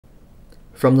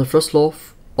From the first law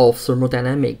of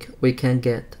thermodynamics, we can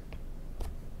get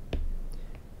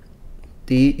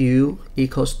du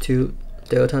equals to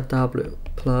delta W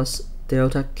plus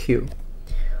delta Q,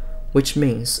 which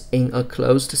means in a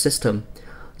closed system,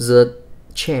 the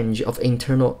change of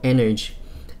internal energy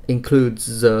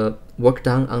includes the work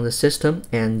done on the system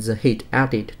and the heat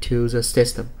added to the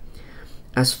system.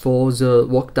 As for the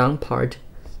work done part,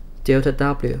 delta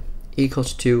W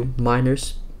equals to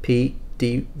minus P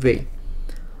dV.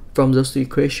 From this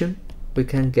equation, we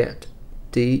can get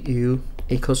du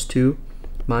equals to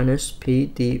minus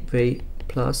P dV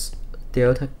plus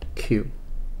delta Q.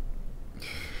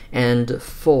 And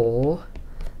for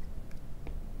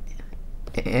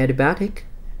adiabatic,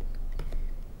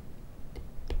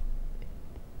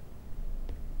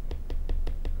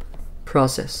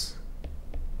 process,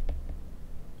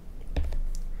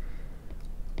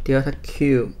 delta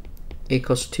Q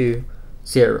equals to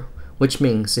 0, which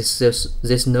means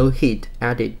there's no heat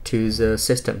added to the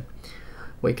system.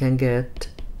 We can get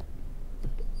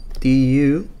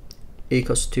du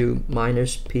equals to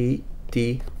minus P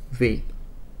dV.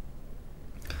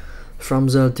 From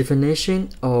the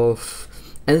definition of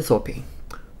enthalpy,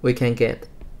 we can get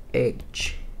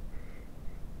H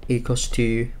equals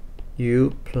to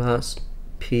U plus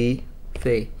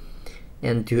PV,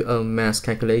 and do a mass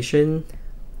calculation.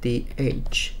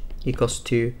 dH equals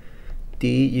to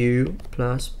du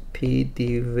plus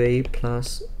PdV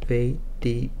plus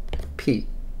VdP.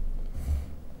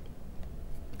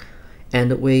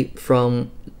 And we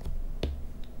from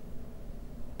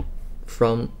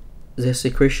this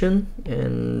equation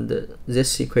and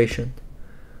this equation,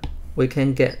 we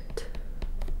can get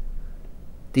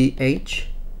dH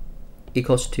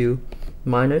equals to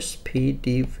minus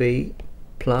PdV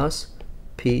plus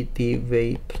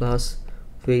PdV plus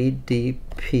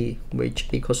VdP, which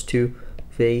equals to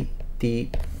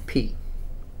VdP.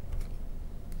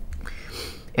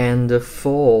 And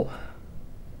for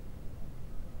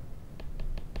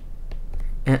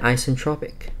an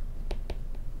isentropic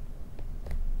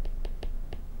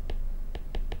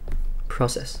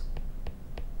process,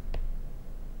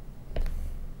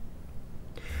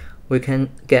 we can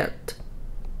get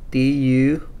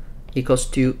du equals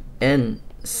to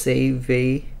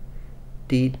NCV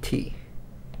dt,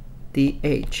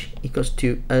 dH equals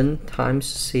to N times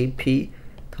Cp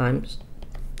times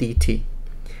dt.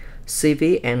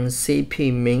 Cv and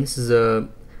Cp means the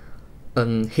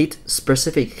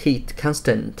specific heat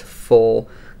constant for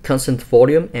constant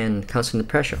volume and constant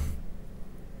pressure.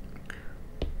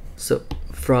 So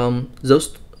from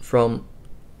those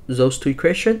two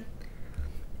equations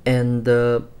and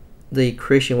the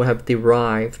equation we have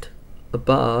derived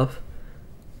above,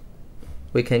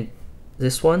 we can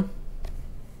this one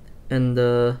and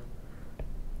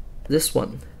this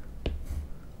one,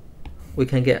 we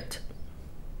can get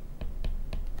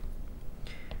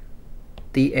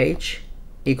dH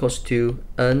equals to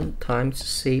N times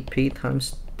Cp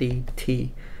times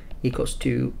dt equals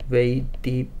to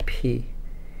VdP.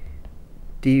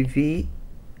 dV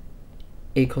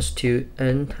equals to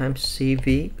N times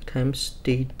Cv times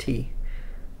dt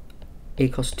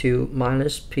equals to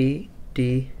minus P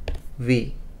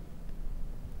dV.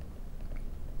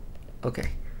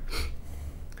 Okay.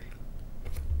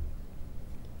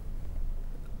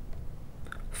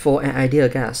 For an ideal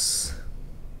gas,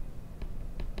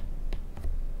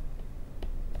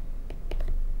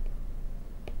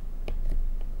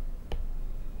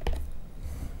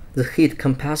 the heat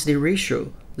capacity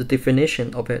ratio, the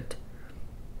definition of it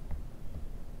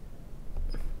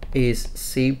is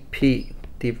Cp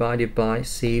divided by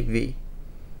Cv.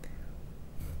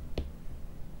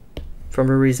 From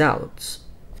the results,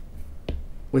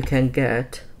 we can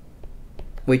get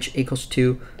which equals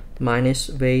to minus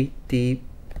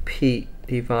VdP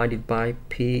divided by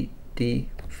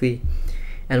PdV,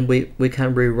 and we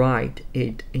can rewrite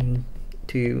it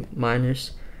into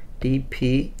minus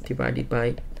dP divided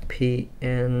by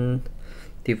Pn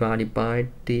divided by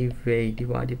dV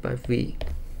divided by V.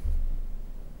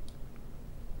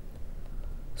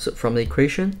 So from the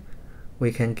equation,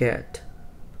 we can get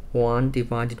 1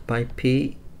 divided by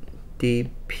P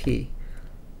dP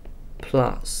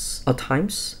plus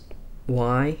times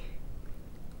y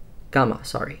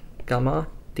gamma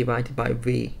divided by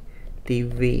V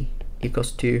dV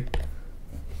equals to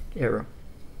 0.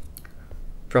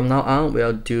 From now on,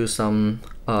 we'll do some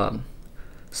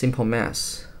simple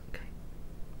math. Okay.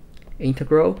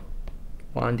 Integral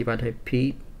 1 divided by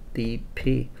P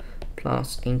dP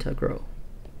plus integral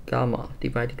gamma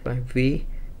divided by V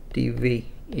dV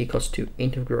equals to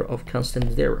integral of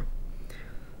constant 0.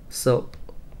 So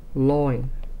ln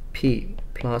P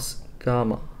plus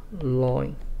gamma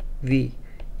ln v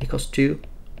equals to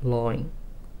ln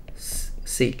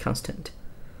c constant.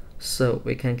 So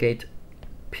we can get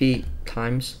p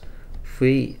times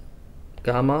 3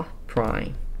 gamma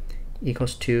prime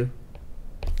equals to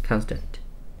constant.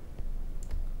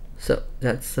 So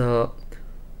that's the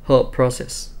whole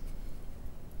process.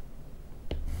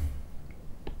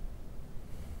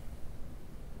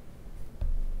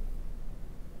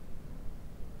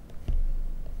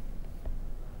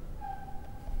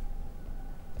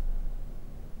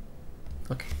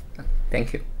 Okay,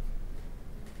 thank you.